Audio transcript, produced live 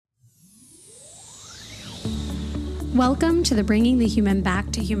Welcome to the Bringing the Human Back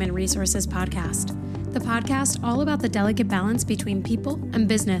to Human Resources podcast, the podcast all about the delicate balance between people and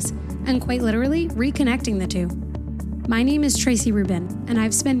business, and quite literally reconnecting the two. My name is Tracy Rubin, and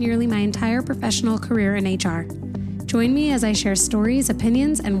I've spent nearly my entire professional career in HR. Join me as I share stories,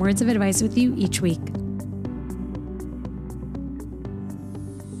 opinions, and words of advice with you each week.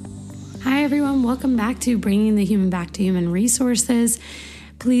 Hi, everyone. Welcome back to Bringing the Human Back to Human Resources.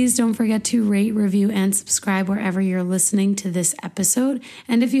 Please don't forget to rate, review, and subscribe wherever you're listening to this episode.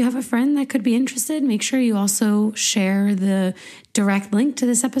 And if you have a friend that could be interested, make sure you also share the direct link to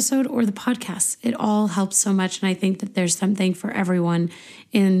this episode or the podcast. It all helps so much. And I think that there's something for everyone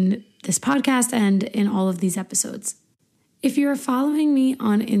in this podcast and in all of these episodes. If you're following me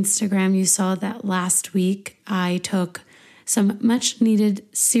on Instagram, you saw that last week I took some much needed,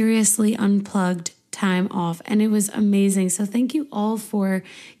 seriously unplugged time off, and it was amazing. So thank you all for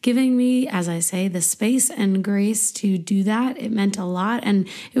giving me, as I say, the space and grace to do that. It meant a lot, and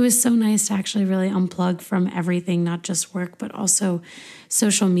it was so nice to actually really unplug from everything, not just work, but also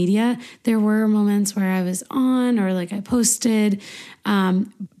social media. There were moments where I was on or I posted,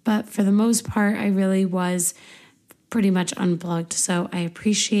 but for the most part, I really was pretty much unplugged. So I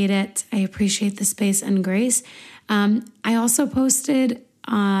appreciate it. I appreciate the space and grace. I also posted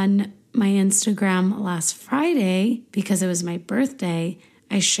on my Instagram last Friday, because it was my birthday,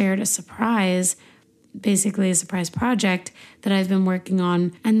 I shared a surprise, basically a surprise project that I've been working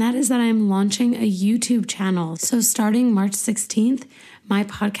on. And that is that I'm launching a YouTube channel. So starting March 16th, my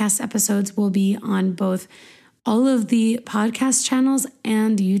podcast episodes will be on both all of the podcast channels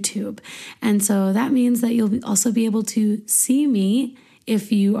and YouTube. And so that means that you'll also be able to see me if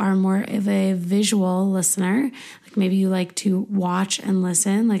you are more of a visual listener. Maybe you like to watch and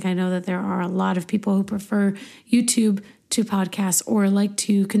listen. I know that there are a lot of people who prefer YouTube to podcasts or like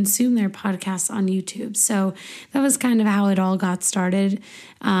to consume their podcasts on YouTube. So that was kind of how it all got started.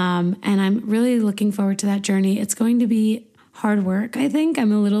 And I'm really looking forward to that journey. It's going to be hard work, I think.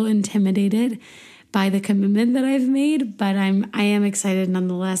 I'm a little intimidated by the commitment that I've made, but I am excited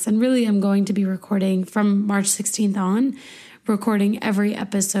nonetheless. And really, I'm going to be recording from March 16th on, recording every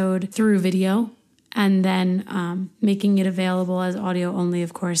episode through video, and then making it available as audio only,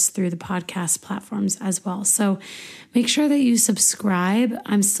 of course, through the podcast platforms as well. So make sure that you subscribe.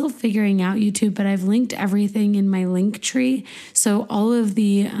 I'm still figuring out YouTube, but I've linked everything in my link tree. So all of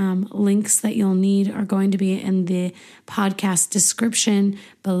the links that you'll need are going to be in the podcast description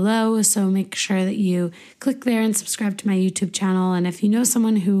below. So make sure that you click there and subscribe to my YouTube channel. And if you know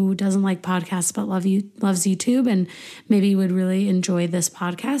someone who doesn't like podcasts but loves YouTube and maybe would really enjoy this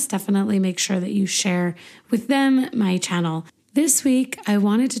podcast, definitely make sure that you share with them my channel. This week, I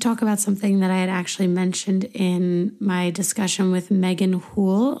wanted to talk about something that I had actually mentioned in my discussion with Megan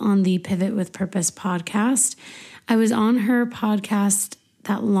Houle on the Pivot with Purpose podcast. I was on her podcast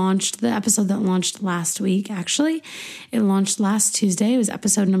the episode that launched last week, actually. It launched last Tuesday. It was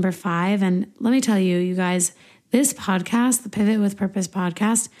episode number 5. And let me tell you, you guys, this podcast, the Pivot with Purpose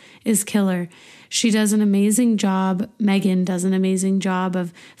podcast, is killer. She does an amazing job. Megan does an amazing job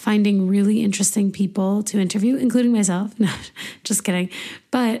of finding really interesting people to interview, including myself. No, just kidding.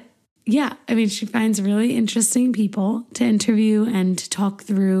 But yeah, she finds really interesting people to interview and to talk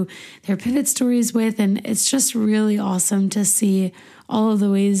through their pivot stories with. And it's just really awesome to see all of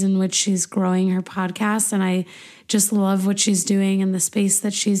the ways in which she's growing her podcast. And I just love what she's doing and the space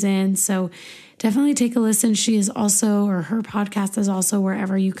that she's in. So definitely take a listen. Her podcast is also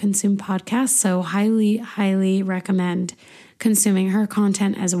wherever you consume podcasts. So highly, highly recommend consuming her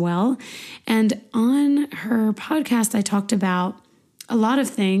content as well. And on her podcast, I talked about a lot of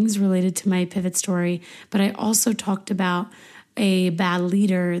things related to my pivot story, but I also talked about a bad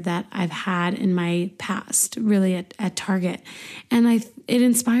leader that I've had in my past, really at Target. And it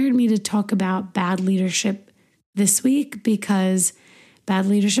inspired me to talk about bad leadership this week, because bad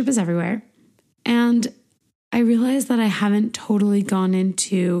leadership is everywhere. And I realized that I haven't totally gone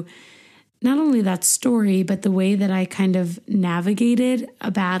into not only that story, but the way that I kind of navigated a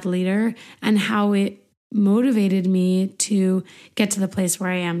bad leader and how it motivated me to get to the place where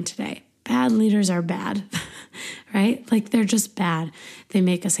I am today. Bad leaders are bad, right? They're just bad. They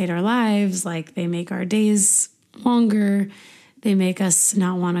make us hate our lives. They make our days longer. They make us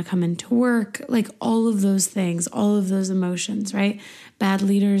not want to come into work. All of those things, all of those emotions, right? Bad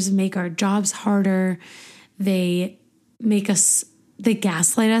leaders make our jobs harder. They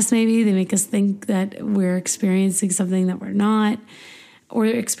gaslight us maybe. They make us think that we're experiencing something that we're not, or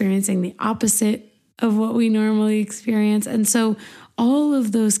experiencing the opposite of what we normally experience. And so all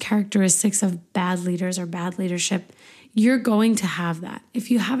of those characteristics of bad leaders or bad leadership, you're going to have that. If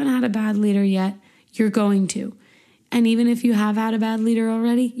you haven't had a bad leader yet, you're going to. And even if you have had a bad leader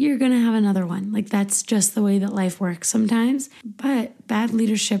already, you're going to have another one. Like that's just the way that life works sometimes. But bad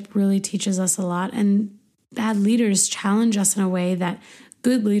leadership really teaches us a lot. And bad leaders challenge us in a way that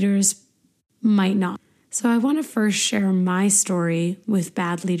good leaders might not. So I want to first share my story with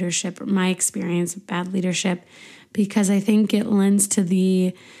bad leadership, or my experience with bad leadership, because I think it lends to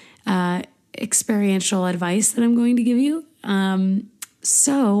the experiential advice that I'm going to give you.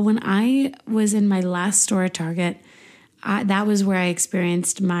 So when I was in my last store at Target, that was where I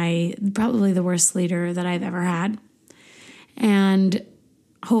experienced probably the worst leader that I've ever had. And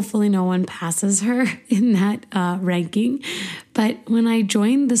hopefully no one passes her in that ranking. But when I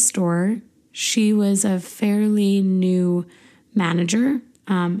joined the store, she was a fairly new manager,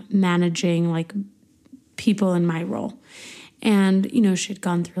 managing like people in my role. And, she'd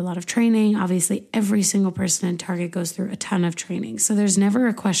gone through a lot of training. Obviously, every single person in Target goes through a ton of training. So there's never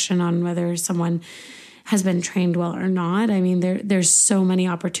a question on whether someone has been trained well or not. I mean, there's so many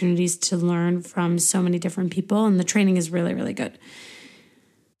opportunities to learn from so many different people, and the training is really, really good.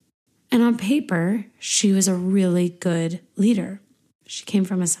 And on paper, she was a really good leader. She came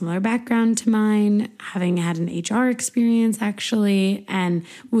from a similar background to mine, having had an HR experience actually, and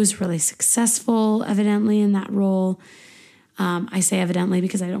was really successful, evidently, in that role. I say evidently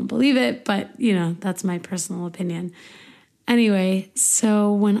because I don't believe it, but, that's my personal opinion. Anyway,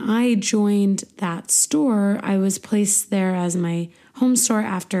 so when I joined that store, I was placed there as my home store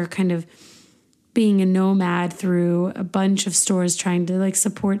after kind of being a nomad through a bunch of stores, trying to like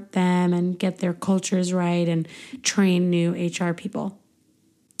support them and get their cultures right and train new HR people.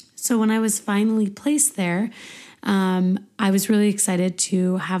 So when I was finally placed there, I was really excited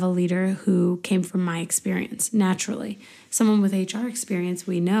to have a leader who came from my experience naturally. Someone with HR experience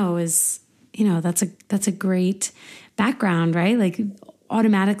we know is, that's a great background, right? Like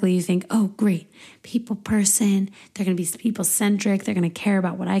automatically you think, oh, great, people person. They're going to be people centric. They're going to care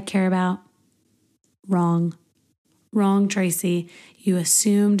about what I care about. Wrong, Tracy. You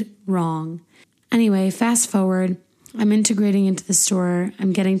assumed wrong. Anyway, fast forward. I'm integrating into the store.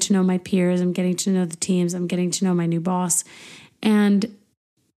 I'm getting to know my peers. I'm getting to know the teams. I'm getting to know my new boss. And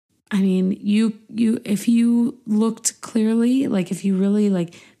I mean, if you looked clearly, like if you really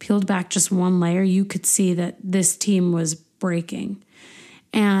like peeled back just one layer, you could see that this team was breaking.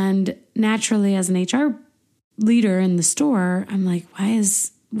 And naturally, as an HR leader in the store, I'm like,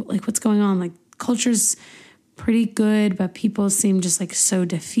 what's going on? Like culture's pretty good, but people seem just like so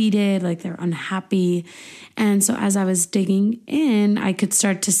defeated, like they're unhappy. And so as I was digging in, I could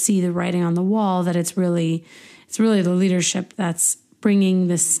start to see the writing on the wall that it's really the leadership that's bringing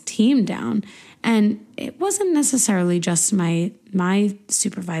this team down. And it wasn't necessarily just my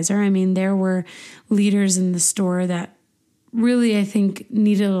supervisor. I mean, there were leaders in the store that really, I think,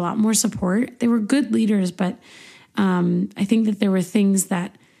 needed a lot more support. They were good leaders, but I think that there were things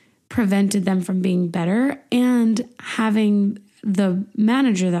that prevented them from being better, and having the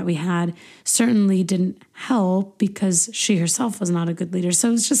manager that we had certainly didn't help because she herself was not a good leader.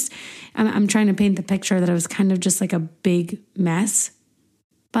 So it's just, I'm trying to paint the picture that it was kind of just like a big mess.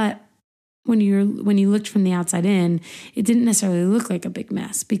 But when you looked from the outside in, it didn't necessarily look like a big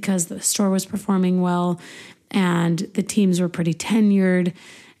mess because the store was performing well and the teams were pretty tenured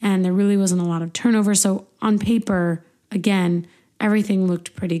and there really wasn't a lot of turnover. So on paper, again, everything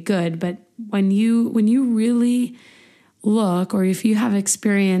looked pretty good. But when you really look, or if you have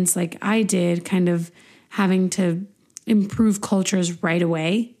experience like I did, kind of having to improve cultures right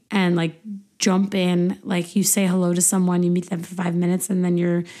away and like jump in, like you say hello to someone, you meet them for 5 minutes, and then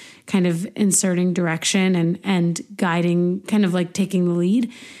you're kind of inserting direction and guiding, kind of like taking the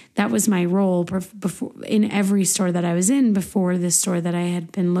lead. That was my role before in every store that I was in before this store that I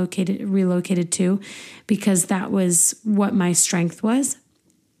had been relocated to, because that was what my strength was.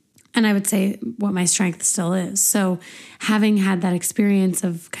 And I would say what my strength still is. So having had that experience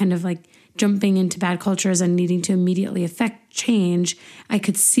of kind of like jumping into bad cultures and needing to immediately affect change, I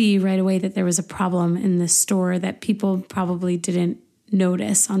could see right away that there was a problem in this store that people probably didn't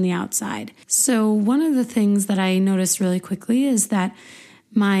notice on the outside. So one of the things that I noticed really quickly is that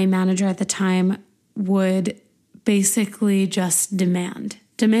my manager at the time would basically just demand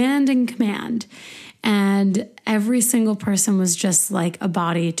and command. And every single person was just like a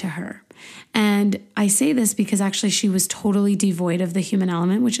body to her. And I say this because actually she was totally devoid of the human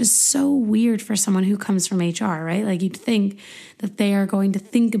element, which is so weird for someone who comes from HR, right? Like you'd think that they are going to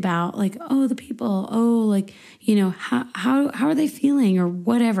think about like, oh, the people, oh, like, you know, how are they feeling or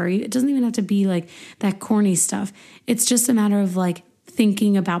whatever. It doesn't even have to be like that corny stuff. It's just a matter of like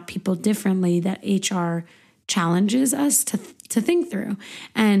thinking about people differently that HR challenges us to think through.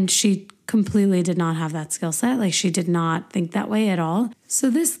 And she completely did not have that skill set. Like, she did not think that way at all. So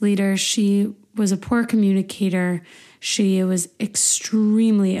this leader, she was a poor communicator. She was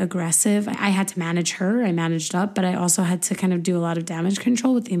extremely aggressive. I had to manage her. I managed up, but I also had to kind of do a lot of damage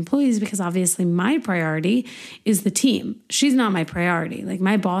control with the employees because obviously my priority is the team. She's not my priority. Like,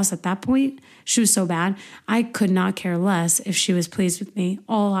 my boss at that point, she was so bad. I could not care less if she was pleased with me.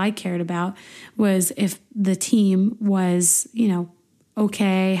 All I cared about was if the team was,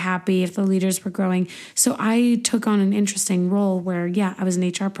 okay, happy, if the leaders were growing. So I took on an interesting role where, I was an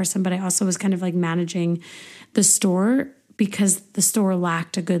HR person, but I also was kind of like managing the store because the store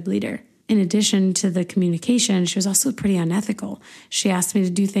lacked a good leader. In addition to the communication, she was also pretty unethical. She asked me to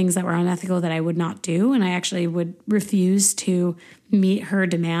do things that were unethical that I would not do, and I actually would refuse to meet her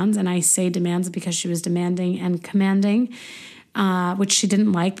demands. And I say demands because she was demanding and commanding, which she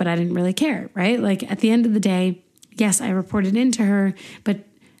didn't like, but I didn't really care, right? Like, at the end of the day, yes, I reported into her, but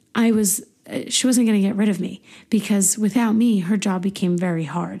she wasn't going to get rid of me because without me, her job became very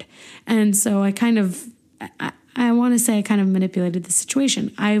hard. And so I want to say I kind of manipulated the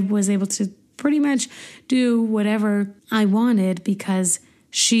situation. I was able to pretty much do whatever I wanted because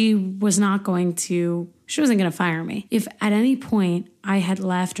she wasn't going to fire me. If at any point I had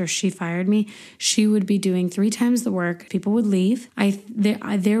left or she fired me, she would be doing 3 times the work. People would leave.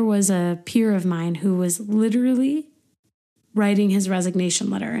 There was a peer of mine who was literally writing his resignation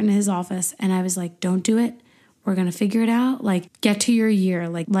letter in his office. And I was like, don't do it. We're going to figure it out. Like, get to your year.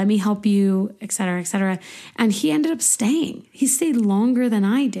 Like, let me help you, et cetera, et cetera. And he ended up staying. He stayed longer than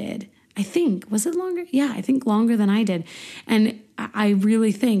I did. I think. Was it longer? Yeah, I think longer than I did. And I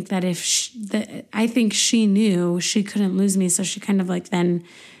really think that I think she knew she couldn't lose me. So she kind of like then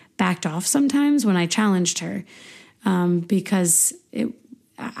backed off sometimes when I challenged her because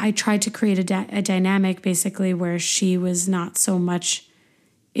I tried to create a dynamic basically where she was not so much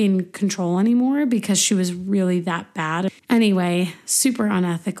in control anymore because she was really that bad. Anyway, super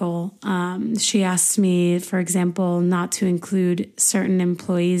unethical. She asked me, for example, not to include certain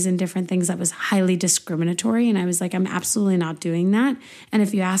employees in different things that was highly discriminatory. And I was like, I'm absolutely not doing that. And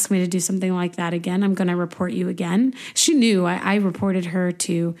if you ask me to do something like that again, I'm going to report you again. She knew I reported her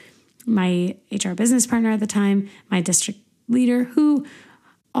to my HR business partner at the time, my district leader, who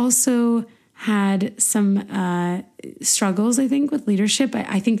also had some struggles, I think, with leadership.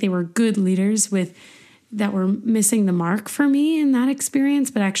 I think they were good leaders that were missing the mark for me in that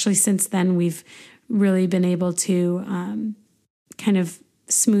experience. But actually, since then, we've really been able to kind of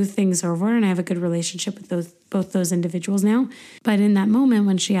smooth things over, and I have a good relationship with both those individuals now. But in that moment,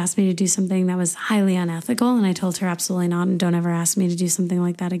 when she asked me to do something that was highly unethical, and I told her absolutely not, and don't ever ask me to do something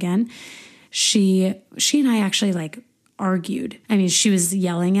like that again, she and I actually argued. I mean, she was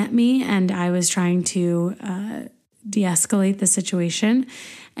yelling at me and I was trying to de-escalate the situation.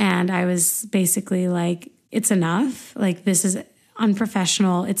 And I was basically like, it's enough. Like, this is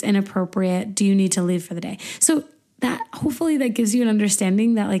unprofessional. It's inappropriate. Do you need to leave for the day? So that hopefully that gives you an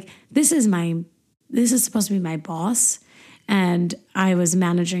understanding that this is supposed to be my boss. And I was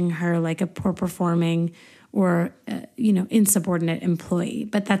managing her like a poor performing or, insubordinate employee.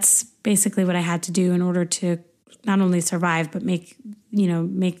 But that's basically what I had to do in order to not only survive, but make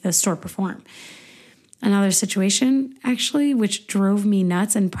the store perform. Another situation, actually, which drove me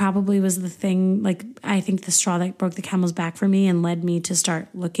nuts and probably was the thing, I think the straw that broke the camel's back for me and led me to start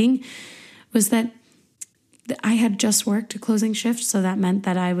looking, was that I had just worked a closing shift. So that meant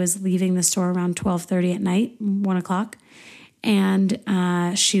that I was leaving the store around 12:30 at night, 1 o'clock. And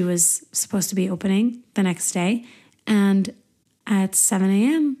she was supposed to be opening the next day. And at 7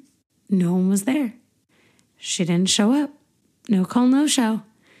 a.m., no one was there. She didn't show up. No call, no show.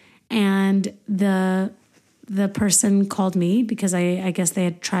 And the person called me because I guess they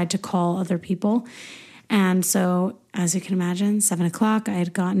had tried to call other people. And so, as you can imagine, 7 o'clock, I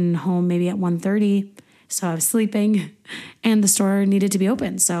had gotten home maybe at 1:30. So I was sleeping and the store needed to be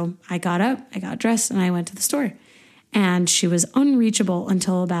open. So I got up, I got dressed, and I went to the store. And she was unreachable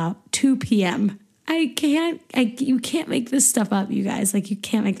until about 2 p.m. You can't make this stuff up, you guys. You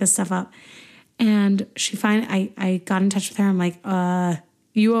can't make this stuff up. And I got in touch with her. I'm like,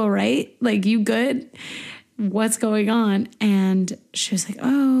 you all right? You good? What's going on? And she was like,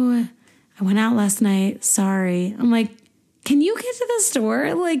 oh, I went out last night. Sorry. I'm like, can you get to the store?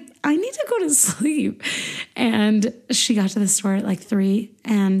 I need to go to sleep. And she got to the store at 3.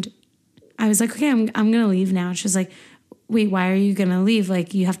 And I was like, okay, I'm going to leave now. She was like, wait, why are you going to leave?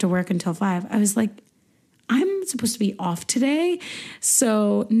 You have to work until 5. I was like, I'm supposed to be off today.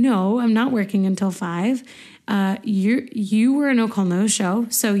 So no, I'm not working until 5. You were a no call, no show.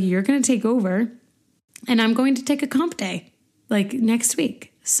 So you're going to take over and I'm going to take a comp day. like next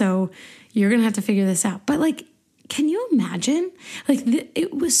week. So you're going to have to figure this out. But like, can you imagine? Like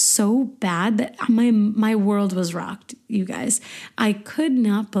it was so bad that my world was rocked, you guys. I could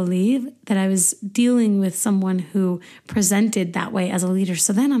not believe that I was dealing with someone who presented that way as a leader.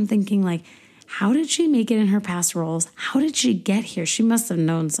 So then I'm thinking like, how did she make it in her past roles? How did she get here? She must have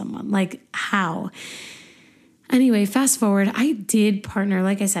known someone. Like how? Anyway, fast forward, I did partner.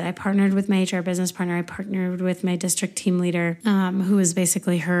 Like I said, I partnered with my HR business partner. I partnered with my district team leader, who was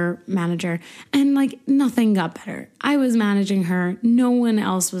basically her manager. And like nothing got better. I was managing her. No one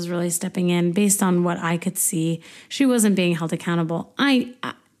else was really stepping in based on what I could see. She wasn't being held accountable.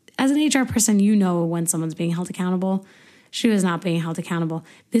 As an HR person, you know when someone's being held accountable. She was not being held accountable.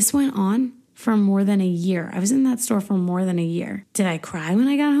 This went on for more than a year. I was in that store for more than a year. Did I cry when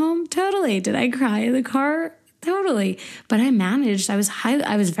I got home? Totally. Did I cry in the car? Totally. But I managed. I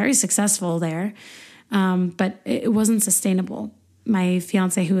was very successful there, but it wasn't sustainable. My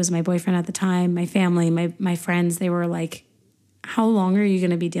fiance, who was my boyfriend at the time, my family, my friends, they were like, how long are you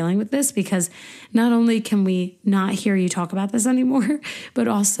going to be dealing with this? Because not only can we not hear you talk about this anymore, but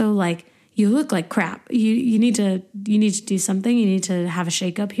also like you look like crap. You need to do something. You need to have a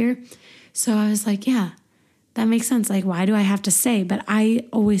shakeup here. So I was like, yeah, that makes sense. Like, why do I have to stay? But I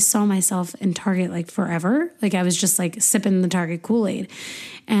always saw myself in Target like forever. Like I was just like sipping the Target Kool-Aid.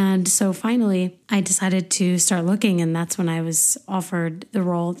 And so finally I decided to start looking. And that's when I was offered the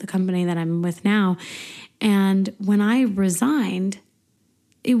role at the company that I'm with now. And when I resigned,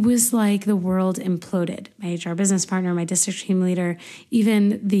 it was like the world imploded. My HR business partner, my district team leader,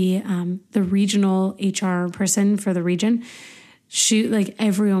 even the regional HR person for the region,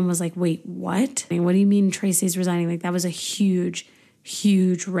 everyone was like, wait, what? What do you mean Tracy's resigning? Like that was a huge,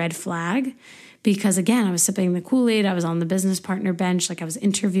 huge red flag because again, I was sipping the Kool-Aid. I was on the business partner bench. Like I was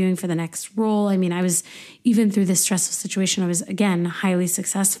interviewing for the next role. I mean, I was even through this stressful situation, I was again, highly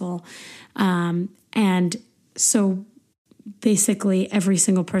successful. And so basically every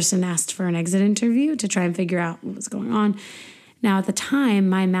single person asked for an exit interview to try and figure out what was going on. Now, at the time,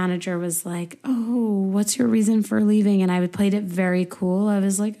 my manager was like, oh, what's your reason for leaving? And I played it very cool. I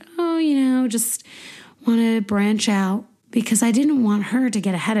was like, oh, just want to branch out because I didn't want her to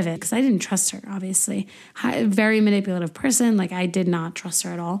get ahead of it because I didn't trust her, obviously. Very manipulative person. Like, I did not trust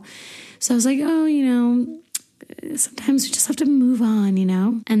her at all. So I was like, oh, sometimes we just have to move on,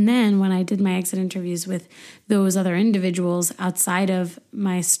 And then when I did my exit interviews with those other individuals outside of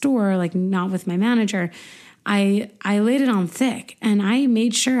my store, like not with my manager, I laid it on thick and I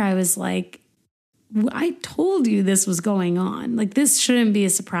made sure I was like, I told you this was going on. Like this shouldn't be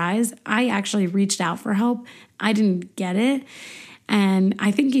a surprise. I actually reached out for help. I didn't get it. And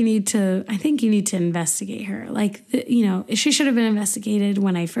I think you need to investigate her. Like, she should have been investigated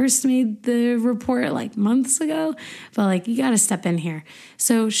when I first made the report like months ago, but like, you got to step in here.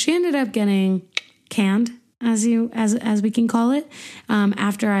 So she ended up getting canned as we can call it,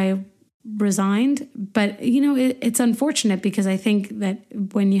 after I resigned. But, it's unfortunate because I think that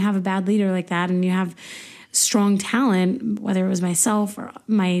when you have a bad leader like that and you have strong talent, whether it was myself or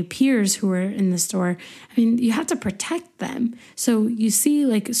my peers who were in the store, you have to protect them. So you see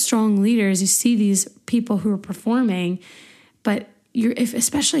like strong leaders, you see these people who are performing, but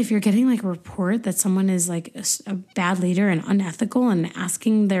especially if you're getting like a report that someone is like a bad leader and unethical and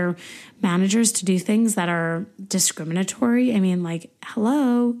asking their managers to do things that are discriminatory.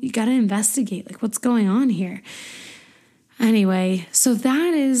 Hello, you got to investigate like what's going on here. Anyway, so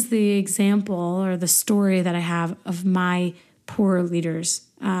that is the example or the story that I have of my poor leaders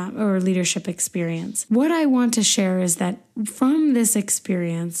or leadership experience. What I want to share is that from this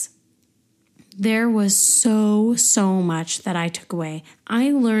experience, there was so much that I took away.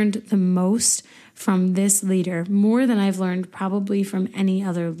 I learned the most from this leader, more than I've learned probably from any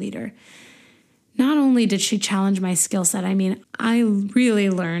other leader. Not only did she challenge my skill set, I really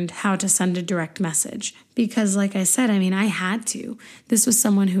learned how to send a direct message because like I said, I had to. This was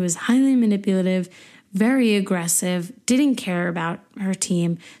someone who was highly manipulative, very aggressive, didn't care about her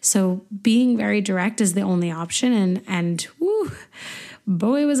team. So being very direct is the only option and whoo,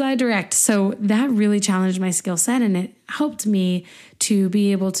 boy, was I direct. So that really challenged my skill set and it helped me to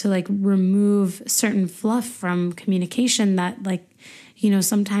be able to like remove certain fluff from communication that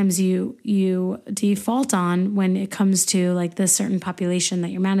sometimes you default on when it comes to like this certain population that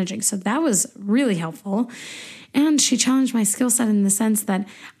you're managing. So that was really helpful. And she challenged my skill set in the sense that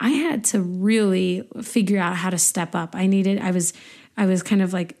I had to really figure out how to step up. I was kind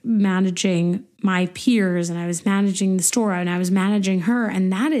of like managing my peers and I was managing the store and I was managing her.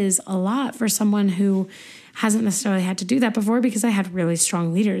 And that is a lot for someone who hasn't necessarily had to do that before because I had really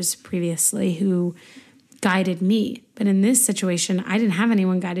strong leaders previously who guided me. But in this situation, I didn't have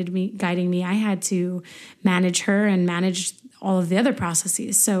anyone guiding me. I had to manage her and manage all of the other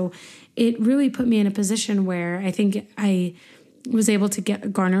processes. So it really put me in a position where I think I was able to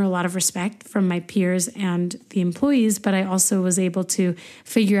garner a lot of respect from my peers and the employees, but I also was able to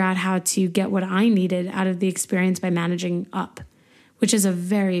figure out how to get what I needed out of the experience by managing up, which is a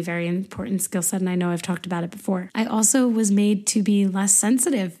very, very important skill set. And I know I've talked about it before. I also was made to be less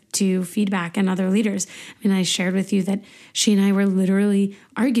sensitive to feedback and other leaders. I mean, I shared with you that she and I were literally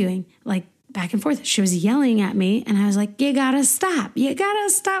arguing like back and forth. She was yelling at me and I was like, you gotta stop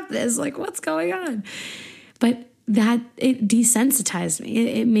this. Like, what's going on? But that it desensitized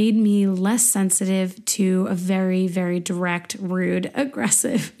me. It made me less sensitive to a very, very direct, rude,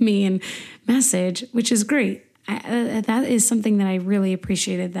 aggressive, mean message, which is great. That is something that I really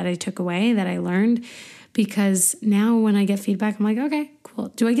appreciated that I took away, that I learned, because now when I get feedback, I'm like, okay, cool.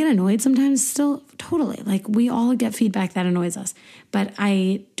 Do I get annoyed sometimes? Still, totally. Like, we all get feedback that annoys us, but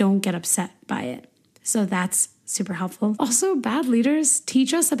I don't get upset by it. So that's super helpful. Also, bad leaders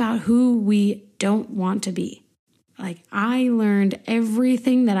teach us about who we don't want to be. Like, I learned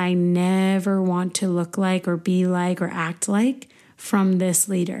everything that I never want to look like or be like or act like from this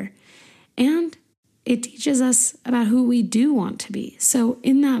leader. And it teaches us about who we do want to be. So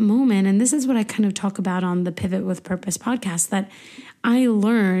in that moment, and this is what I kind of talk about on the Pivot with Purpose podcast, that I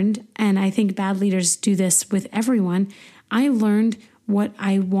learned, and I think bad leaders do this with everyone, I learned what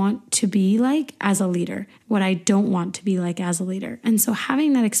I want to be like as a leader, what I don't want to be like as a leader. And so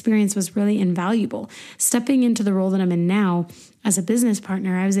having that experience was really invaluable. Stepping into the role that I'm in now as a business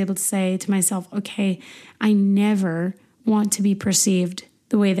partner, I was able to say to myself, okay, I never want to be perceived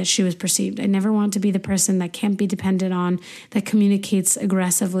the way that she was perceived. I never want to be the person that can't be depended on, that communicates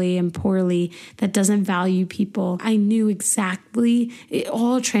aggressively and poorly, that doesn't value people. I knew exactly, it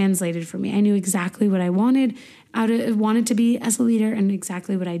all translated for me. I knew exactly what I wanted to be as a leader and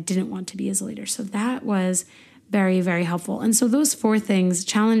exactly what I didn't want to be as a leader. So that was very, very helpful. And so those 4 things,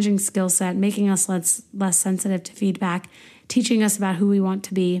 challenging skill set, making us less sensitive to feedback, teaching us about who we want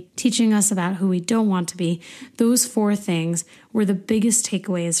to be, teaching us about who we don't want to be, those 4 things were the biggest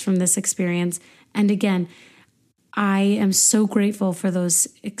takeaways from this experience. And again, I am so grateful for those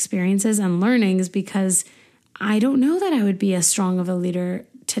experiences and learnings, because I don't know that I would be as strong of a leader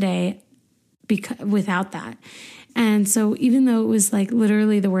today without that. And so even though it was like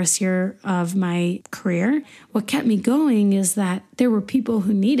literally the worst year of my career, what kept me going is that there were people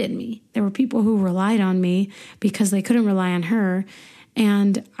who needed me. There were people who relied on me because they couldn't rely on her.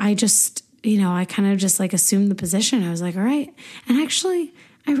 And I just, I kind of just like assumed the position. I was like, all right. And actually,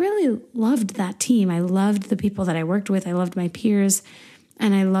 I really loved that team. I loved the people that I worked with. I loved my peers.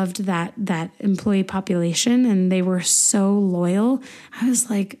 And I loved that employee population. And they were so loyal. I was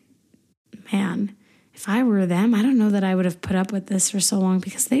like, man, if I were them, I don't know that I would have put up with this for so long,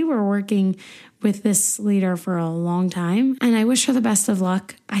 because they were working with this leader for a long time. And I wish her the best of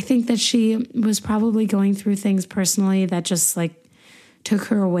luck. I think that she was probably going through things personally that just like took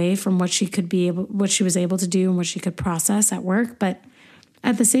her away from what she was able to do and what she could process at work. But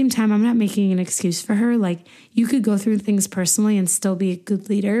at the same time, I'm not making an excuse for her. Like, you could go through things personally and still be a good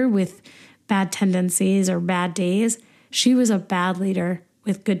leader with bad tendencies or bad days. She was a bad leader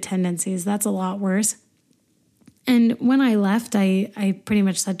with good tendencies. That's a lot worse. And when I left, I pretty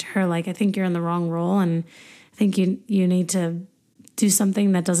much said to her, like, I think you're in the wrong role, and I think you need to do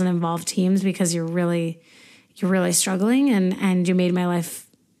something that doesn't involve teams, because you're really struggling and you made my life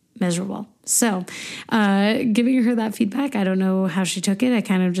miserable. So giving her that feedback, I don't know how she took it. I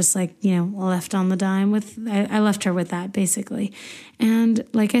kind of just like, left on the dime I left her with that basically. And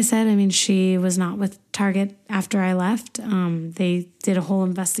like I said, I mean, she was not with Target after I left. They did a whole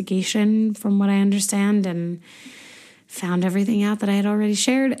investigation from what I understand and found everything out that I had already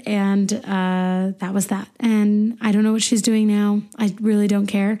shared. And that was that. And I don't know what she's doing now. I really don't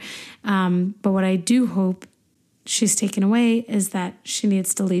care. But what I do hope she's taken away is that she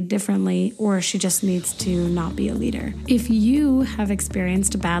needs to lead differently, or she just needs to not be a leader. If you have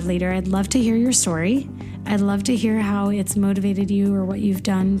experienced a bad leader, I'd love to hear your story. I'd love to hear how it's motivated you, or what you've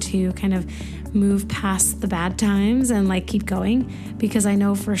done to kind of move past the bad times and like keep going, because I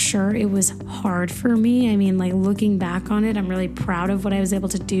know for sure it was hard for me. I mean, like, looking back on it, I'm really proud of what I was able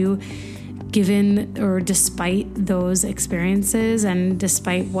to do given or despite those experiences and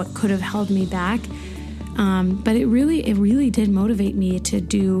despite what could have held me back. But it really did motivate me to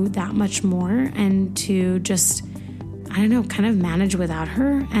do that much more and to just, I don't know, kind of manage without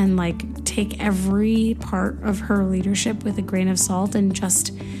her and like take every part of her leadership with a grain of salt and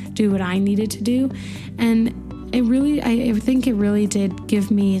just do what I needed to do. And I think it really did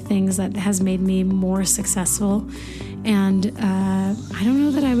give me things that has made me more successful. And I don't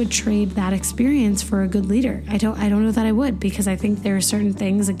know that I would trade that experience for a good leader. I don't know that I would, because I think there are certain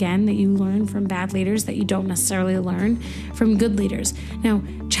things, again, that you learn from bad leaders that you don't necessarily learn from good leaders. Now,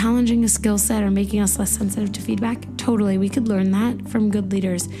 challenging a skill set or making us less sensitive to feedback, totally, we could learn that from good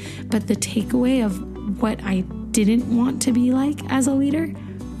leaders. But the takeaway of what I didn't want to be like as a leader,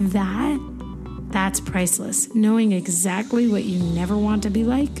 that's priceless. Knowing exactly what you never want to be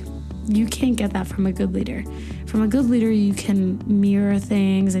like, you can't get that from a good leader. From a good leader, you can mirror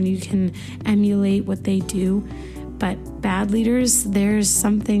things and you can emulate what they do. But bad leaders, there's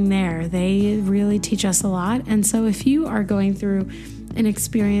something there. They really teach us a lot. And so if you are going through an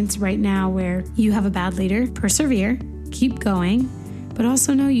experience right now where you have a bad leader, persevere, keep going, but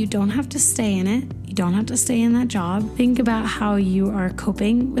also know you don't have to stay in it. You don't have to stay in that job. Think about how you are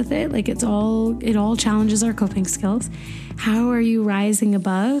coping with it. Like it all challenges our coping skills. How are you rising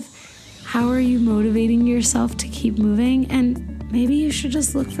above? How are you motivating yourself to keep moving? And maybe you should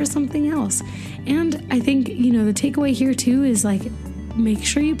just look for something else. And I think, the takeaway here too is like, make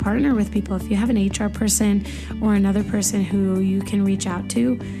sure you partner with people. If you have an HR person or another person who you can reach out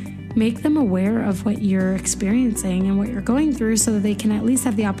to, make them aware of what you're experiencing and what you're going through so that they can at least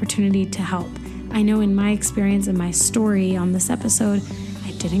have the opportunity to help. I know in my experience and my story on this episode,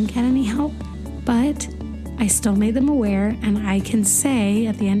 I didn't get any help, but I still made them aware, and I can say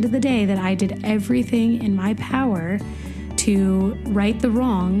at the end of the day that I did everything in my power to right the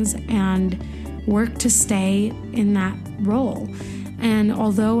wrongs and work to stay in that role. And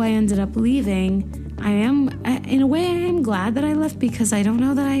although I ended up leaving, in a way, I am glad that I left, because I don't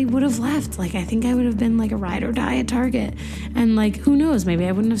know that I would have left. Like, I think I would have been like a ride or die at Target. And like, who knows, maybe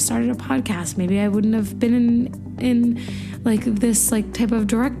I wouldn't have started a podcast. Maybe I wouldn't have been in like this like type of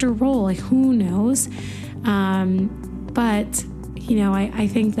director role. Like, who knows? But I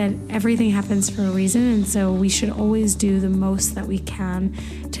think that everything happens for a reason. And so we should always do the most that we can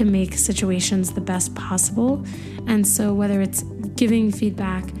to make situations the best possible. And so whether it's giving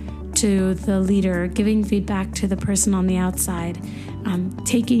feedback to the leader, giving feedback to the person on the outside,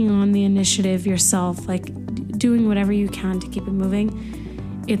 taking on the initiative yourself, like doing whatever you can to keep it moving,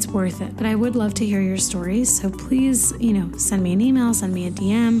 it's worth it. But I would love to hear your stories. So please, send me an email, send me a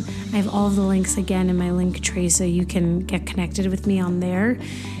DM. I have all of the links again in my link tree so you can get connected with me on there.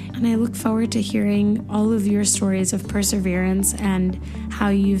 And I look forward to hearing all of your stories of perseverance and how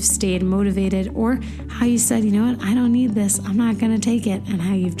you've stayed motivated, or how you said, you know what, I don't need this, I'm not going to take it, and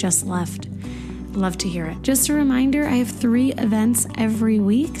how you've just left. Love to hear it. Just a reminder, I have 3 events every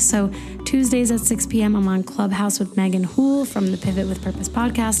week. So Tuesdays at 6 p.m. I'm on Clubhouse with Megan Hool from the Pivot with Purpose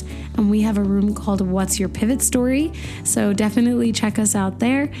podcast. And we have a room called What's Your Pivot Story? So definitely check us out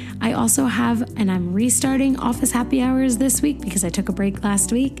there. I also have, and I'm restarting Office Happy Hours this week because I took a break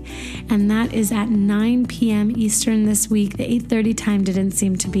last week. And that is at 9 p.m. Eastern this week. The 8:30 time didn't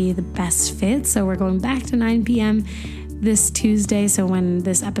seem to be the best fit. So we're going back to 9 p.m. this Tuesday. So when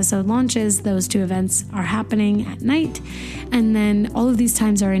this episode launches, those 2 events are happening at night. And then all of these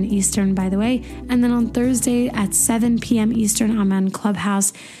times are in Eastern, by the way. And then on Thursday at 7 p.m. Eastern, I'm on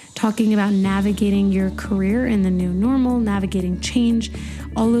Clubhouse talking about navigating your career in the new normal, navigating change,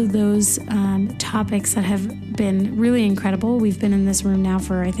 all of those topics that have been really incredible. We've been in this room now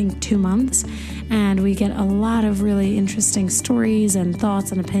for, I think, 2 months, and we get a lot of really interesting stories and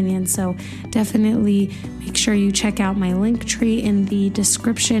thoughts and opinions. So definitely make sure you check out my link tree in the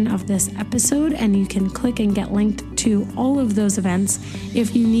description of this episode, and you can click and get linked to all of those events.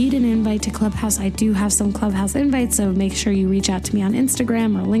 If you need an invite to Clubhouse, I do have some Clubhouse invites, so make sure you reach out to me on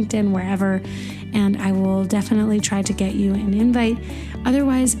Instagram or LinkedIn, wherever, and I will definitely try to get you an invite.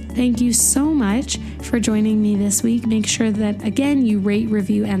 Otherwise, thank you so much for joining me this week. Make sure that, again, you rate,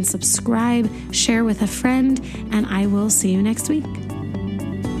 review, and subscribe, share with a friend, and I will see you next week.